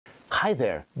Hi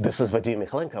there, this is Vadim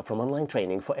Mikhailenko from Online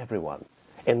Training for Everyone.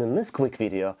 And in this quick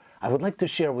video, I would like to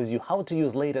share with you how to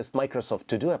use latest Microsoft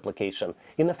To-Do application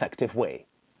in an effective way.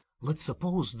 Let's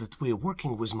suppose that we're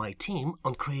working with my team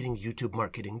on creating YouTube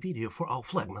marketing video for our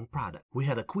flagship product. We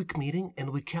had a quick meeting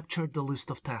and we captured the list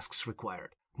of tasks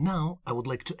required. Now I would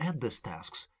like to add these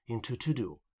tasks into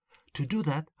To-Do. To do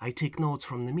that, I take notes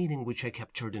from the meeting which I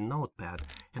captured in Notepad,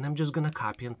 and I'm just gonna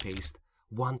copy and paste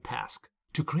one task.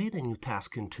 To create a new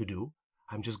task in To-Do,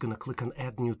 I'm just gonna click on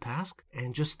Add New Task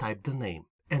and just type the name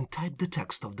and type the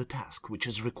text of the task, which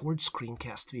is Record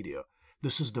Screencast Video.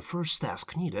 This is the first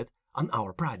task needed on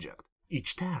our project.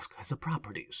 Each task has a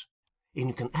properties, and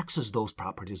you can access those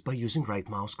properties by using right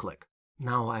mouse click.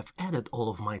 Now I've added all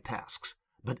of my tasks,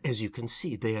 but as you can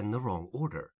see, they are in the wrong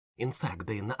order. In fact,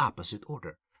 they're in the opposite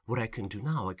order. What I can do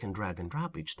now, I can drag and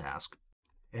drop each task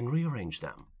and rearrange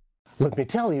them. Let me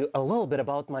tell you a little bit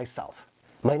about myself.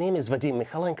 My name is Vadim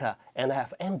Mikhailenko, and I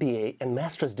have MBA and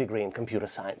master's degree in computer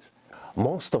science.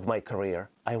 Most of my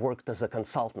career, I worked as a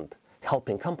consultant,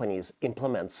 helping companies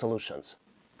implement solutions.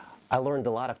 I learned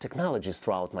a lot of technologies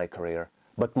throughout my career,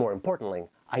 but more importantly,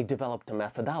 I developed a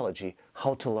methodology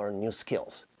how to learn new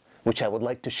skills, which I would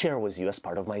like to share with you as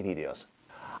part of my videos.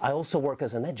 I also work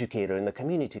as an educator in a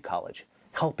community college,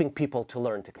 helping people to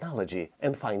learn technology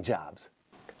and find jobs.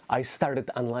 I started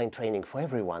Online Training for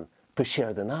Everyone to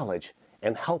share the knowledge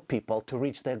and help people to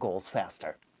reach their goals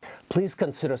faster. Please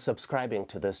consider subscribing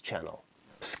to this channel.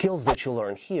 Skills that you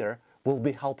learn here will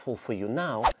be helpful for you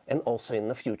now and also in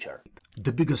the future.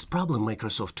 The biggest problem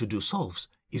Microsoft To-Do solves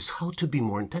is how to be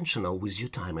more intentional with your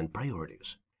time and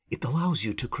priorities. It allows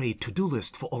you to create to-do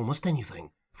lists for almost anything,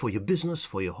 for your business,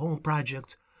 for your home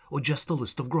project, or just a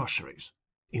list of groceries.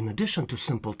 In addition to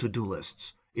simple to-do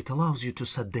lists, it allows you to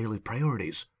set daily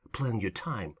priorities, plan your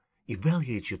time,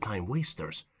 evaluate your time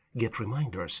wasters, get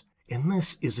reminders, and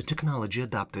this is a technology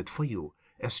adapted for you,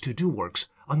 as To-Do works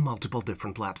on multiple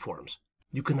different platforms.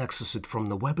 You can access it from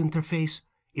the web interface,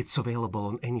 it's available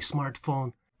on any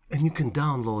smartphone, and you can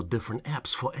download different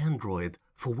apps for Android,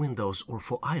 for Windows, or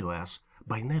for iOS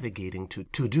by navigating to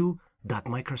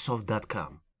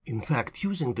todo.microsoft.com. In fact,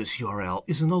 using this URL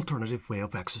is an alternative way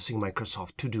of accessing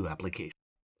Microsoft To-Do application.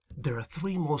 There are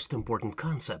three most important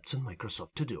concepts in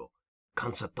Microsoft To-Do: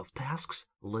 concept of tasks,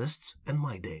 lists, and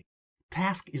My Day.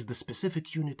 Task is the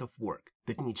specific unit of work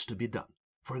that needs to be done.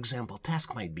 For example,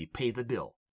 task might be pay the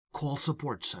bill, call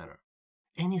support center,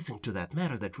 anything to that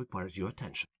matter that requires your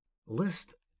attention.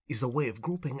 List is a way of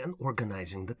grouping and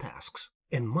organizing the tasks.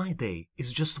 And My Day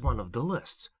is just one of the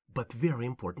lists, but very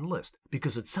important list,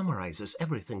 because it summarizes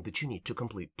everything that you need to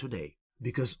complete today.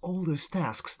 Because all these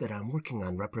tasks that I'm working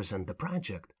on represent the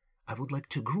project, I would like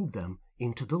to group them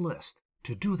into the list.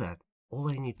 To do that, all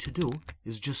I need to do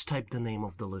is just type the name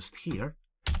of the list here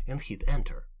and hit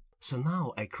enter. So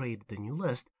now I created a new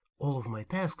list. All of my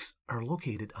tasks are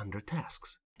located under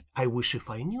tasks. I wish if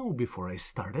I knew before I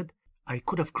started, I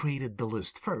could have created the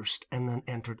list first and then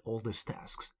entered all these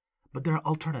tasks. But there are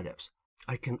alternatives.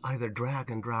 I can either drag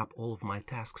and drop all of my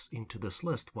tasks into this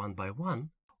list one by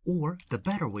one, or the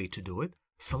better way to do it,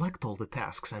 select all the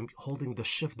tasks. I'm holding the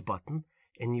Shift button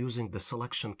and using the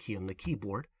selection key on the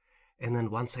keyboard. And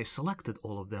then once I selected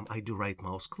all of them, I do right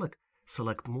mouse click,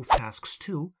 select Move Tasks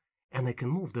To, and I can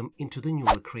move them into the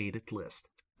newly created list.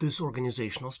 This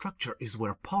organizational structure is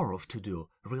where power of To-Do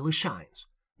really shines.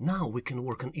 Now we can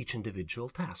work on each individual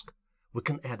task. We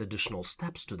can add additional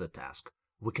steps to the task.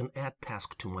 We can add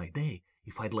task to My Day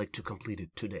if I'd like to complete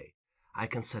it today. I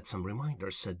can set some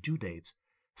reminders, set due dates,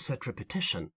 set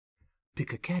repetition,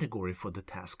 pick a category for the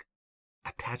task,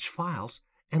 attach files,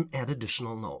 and add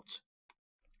additional notes.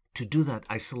 To do that,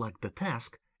 I select the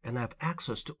task and I have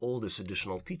access to all these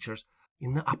additional features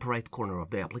in the upper right corner of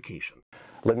the application.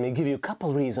 Let me give you a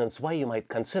couple reasons why you might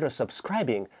consider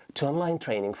subscribing to Online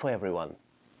Training for Everyone.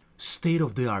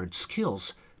 State-of-the-art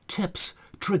skills, tips,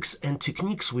 tricks, and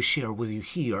techniques we share with you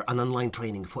here on Online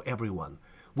Training for Everyone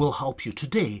will help you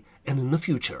today and in the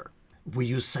future. We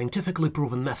use scientifically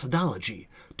proven methodology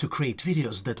to create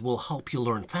videos that will help you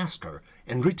learn faster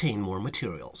and retain more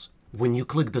materials. When you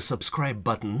click the subscribe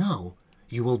button now,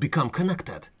 you will become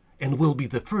connected and will be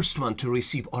the first one to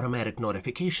receive automatic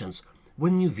notifications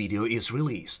when new video is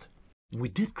released. We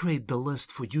did create the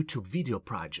list for YouTube video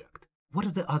project. What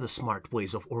are the other smart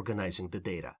ways of organizing the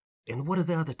data? And what are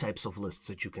the other types of lists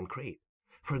that you can create?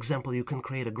 For example, you can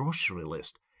create a grocery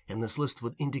list, and this list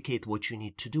would indicate what you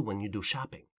need to do when you do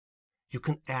shopping. You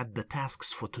can add the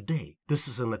tasks for today. This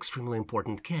is an extremely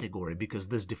important category because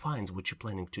this defines what you're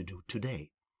planning to do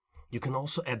today. You can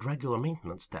also add regular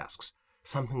maintenance tasks,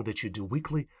 something that you do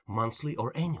weekly, monthly,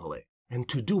 or annually. And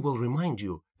To Do will remind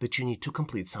you that you need to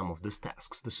complete some of these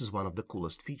tasks. This is one of the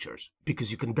coolest features.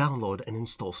 Because you can download and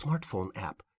install smartphone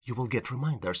app, you will get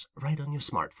reminders right on your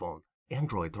smartphone,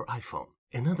 Android or iPhone.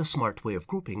 Another smart way of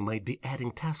grouping might be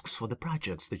adding tasks for the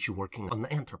projects that you're working on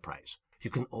the enterprise. You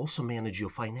can also manage your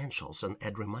financials and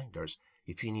add reminders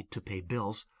if you need to pay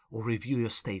bills or review your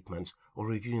statements or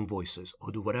review invoices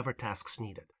or do whatever tasks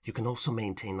needed. You can also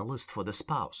maintain a list for the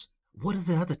spouse. What are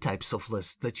the other types of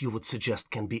lists that you would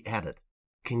suggest can be added?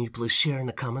 Can you please share in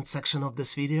the comment section of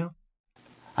this video?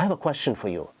 I have a question for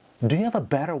you. Do you have a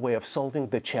better way of solving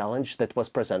the challenge that was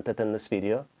presented in this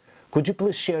video? Could you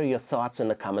please share your thoughts in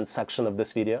the comment section of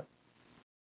this video?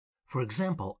 For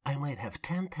example, I might have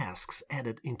 10 tasks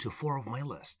added into 4 of my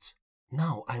lists.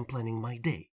 Now I'm planning my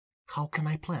day. How can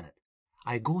I plan it?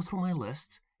 I go through my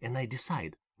lists and I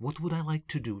decide what would I like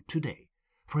to do today.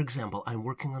 For example, I'm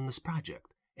working on this project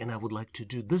and I would like to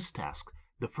do this task,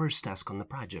 the first task on the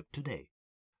project today.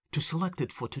 To select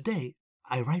it for today,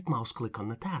 I right mouse click on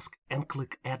the task and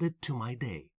click Add it to my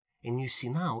day. And you see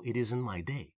now it is in my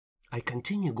day. I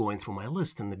continue going through my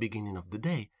list in the beginning of the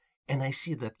day and I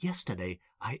see that yesterday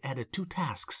I added 2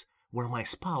 tasks where my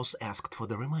spouse asked for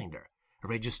the reminder,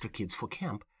 register kids for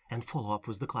camp and follow up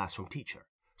with the classroom teacher.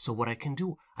 So what I can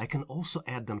do, I can also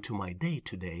add them to my day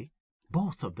today,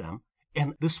 both of them,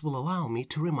 and this will allow me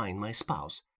to remind my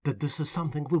spouse that this is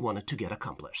something we wanted to get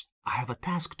accomplished. I have a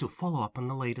task to follow up on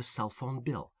the latest cell phone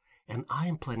bill, and I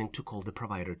am planning to call the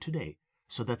provider today,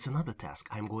 so that's another task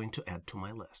I'm going to add to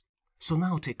my list. So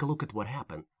now take a look at what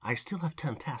happened. I still have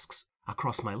 10 tasks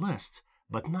across my lists,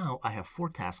 but now I have 4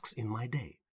 tasks in my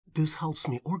day. This helps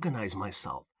me organize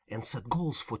myself and set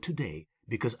goals for today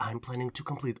because I'm planning to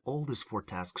complete all these 4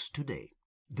 tasks today.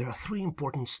 There are 3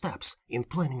 important steps in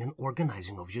planning and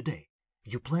organizing of your day.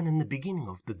 You plan in the beginning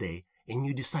of the day and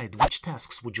you decide which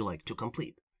tasks would you like to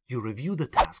complete. You review the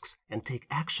tasks and take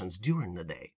actions during the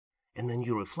day, and then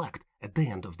you reflect at the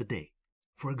end of the day.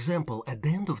 For example, at the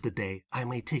end of the day, I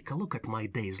may take a look at my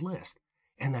day's list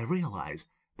and I realize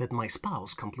that my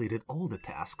spouse completed all the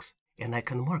tasks and I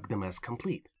can mark them as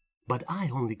complete. But I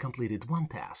only completed 1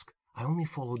 task. I only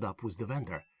followed up with the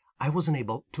vendor. I wasn't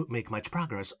able to make much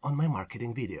progress on my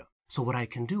marketing video. So what I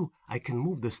can do, I can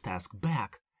move this task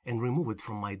back and remove it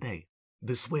from my day.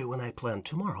 This way, when I plan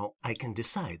tomorrow, I can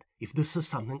decide if this is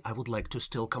something I would like to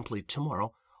still complete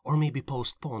tomorrow or maybe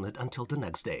postpone it until the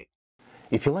next day.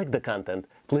 If you like the content,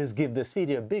 please give this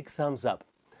video a big thumbs up.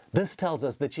 This tells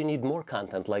us that you need more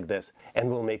content like this, and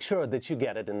we'll make sure that you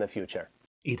get it in the future.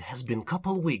 It has been a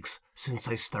couple weeks since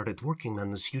I started working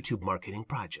on this YouTube marketing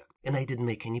project, and I didn't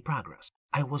make any progress.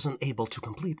 I wasn't able to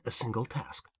complete a single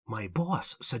task. My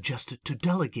boss suggested to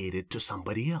delegate it to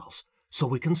somebody else so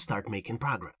we can start making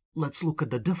progress. Let's look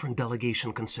at the different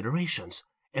delegation considerations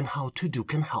and how To Do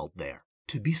can help there.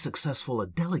 To be successful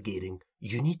at delegating,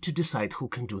 you need to decide who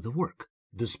can do the work.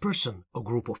 This person or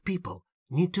group of people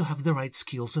need to have the right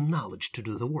skills and knowledge to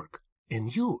do the work.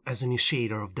 And you, as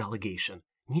initiator of delegation,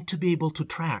 need to be able to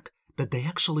track that they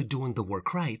actually doing the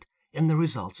work right and the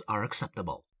results are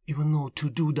acceptable. Even though To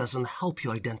Do doesn't help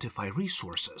you identify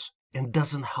resources and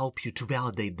doesn't help you to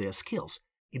validate their skills,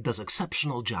 it does an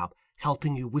exceptional job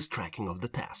helping you with tracking of the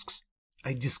tasks.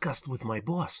 I discussed with my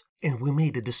boss and we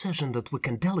made a decision that we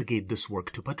can delegate this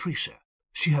work to Patricia.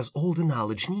 She has all the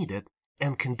knowledge needed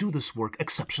and can do this work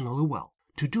exceptionally well.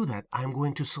 To do that, I'm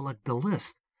going to select the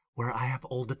list where I have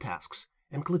all the tasks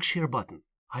and click Share button.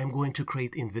 I'm going to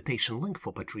create invitation link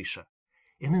for Patricia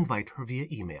and invite her via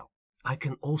email. I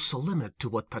can also limit to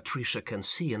what Patricia can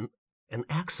see and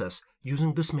access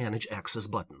using this Manage Access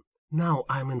button. Now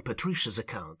I'm in Patricia's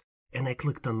account and I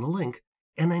clicked on the link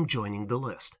and I'm joining the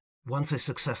list. Once I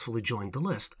successfully joined the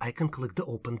list, I can click the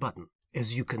Open button.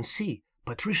 As you can see,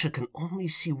 Patricia can only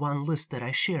see one list that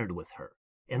I shared with her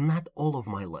and not all of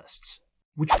my lists,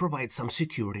 which provides some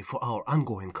security for our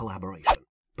ongoing collaboration.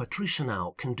 Patricia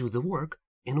now can do the work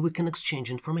and we can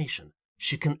exchange information.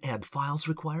 She can add files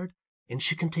required and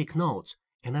she can take notes,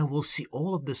 and I will see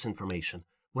all of this information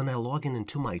when I log in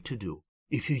into my To Do.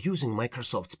 If you're using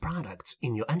Microsoft's products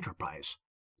in your enterprise,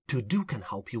 To Do can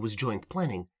help you with joint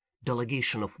planning,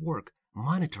 delegation of work,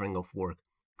 monitoring of work,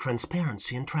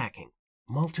 transparency and tracking.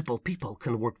 Multiple people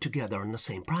can work together on the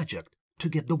same project to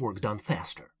get the work done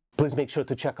faster. Please make sure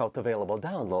to check out available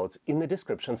downloads in the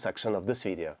description section of this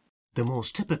video. The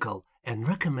most typical and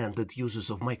recommended uses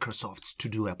of Microsoft's To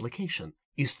Do application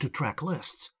is to track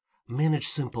lists, manage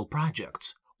simple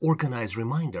projects, organize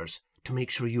reminders to make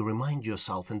sure you remind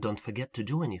yourself and don't forget to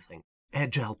do anything,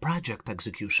 agile project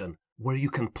execution, where you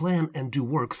can plan and do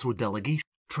work through delegation,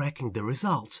 tracking the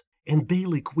results, and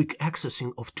daily quick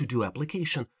accessing of To Do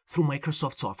application through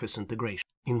Microsoft's Office integration.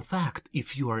 In fact,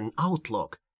 if you are in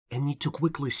Outlook and need to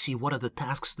quickly see what are the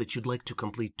tasks that you'd like to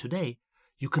complete today,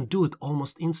 you can do it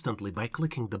almost instantly by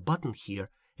clicking the button here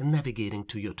and navigating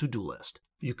to your to-do list.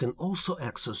 You can also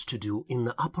access To-Do in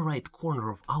the upper right corner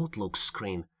of Outlook's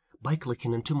screen by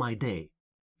clicking into My Day.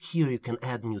 Here you can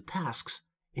add new tasks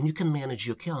and you can manage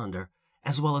your calendar,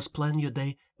 as well as plan your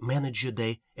day, manage your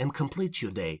day, and complete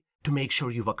your day to make sure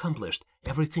you've accomplished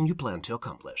everything you plan to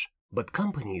accomplish. But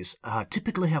companies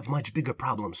typically have much bigger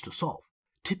problems to solve.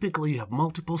 Typically, you have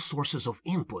multiple sources of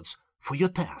inputs for your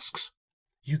tasks.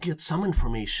 You get some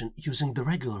information using the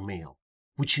regular mail,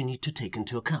 which you need to take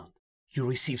into account. You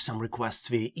receive some requests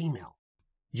via email.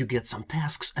 You get some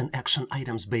tasks and action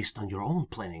items based on your own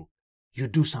planning. You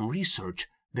do some research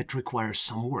that requires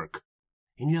some work.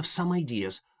 And you have some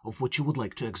ideas of what you would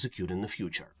like to execute in the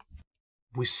future.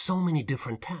 With so many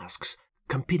different tasks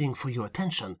competing for your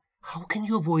attention, how can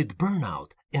you avoid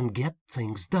burnout and get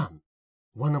things done?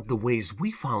 One of the ways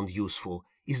we found useful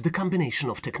is the combination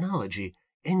of technology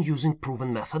and using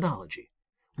proven methodology.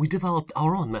 We developed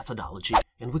our own methodology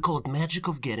and we call it Magic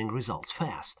of Getting Results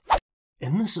Fast.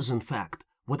 And this is in fact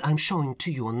what I'm showing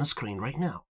to you on the screen right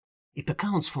now. It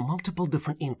accounts for multiple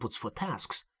different inputs for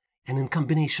tasks, and in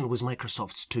combination with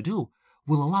Microsoft's To-Do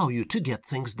will allow you to get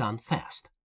things done fast.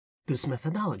 This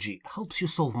methodology helps you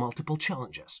solve multiple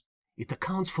challenges. It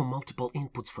accounts for multiple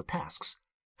inputs for tasks,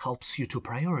 helps you to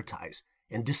prioritize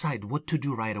and decide what to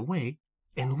do right away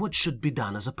and what should be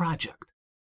done as a project.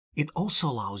 It also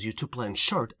allows you to plan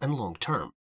short and long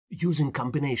term. Using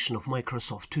combination of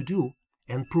Microsoft To-Do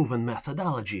and proven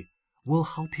methodology will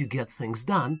help you get things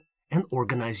done and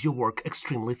organize your work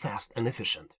extremely fast and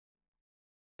efficient.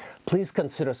 Please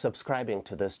consider subscribing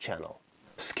to this channel.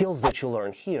 Skills that you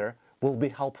learn here will be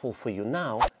helpful for you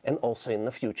now and also in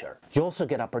the future. You also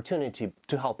get opportunity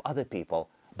to help other people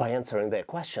by answering their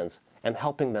questions and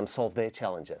helping them solve their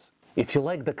challenges. If you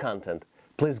like the content,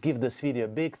 please give this video a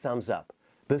big thumbs up.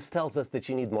 This tells us that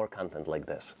you need more content like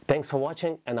this. Thanks for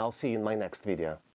watching, and I'll see you in my next video.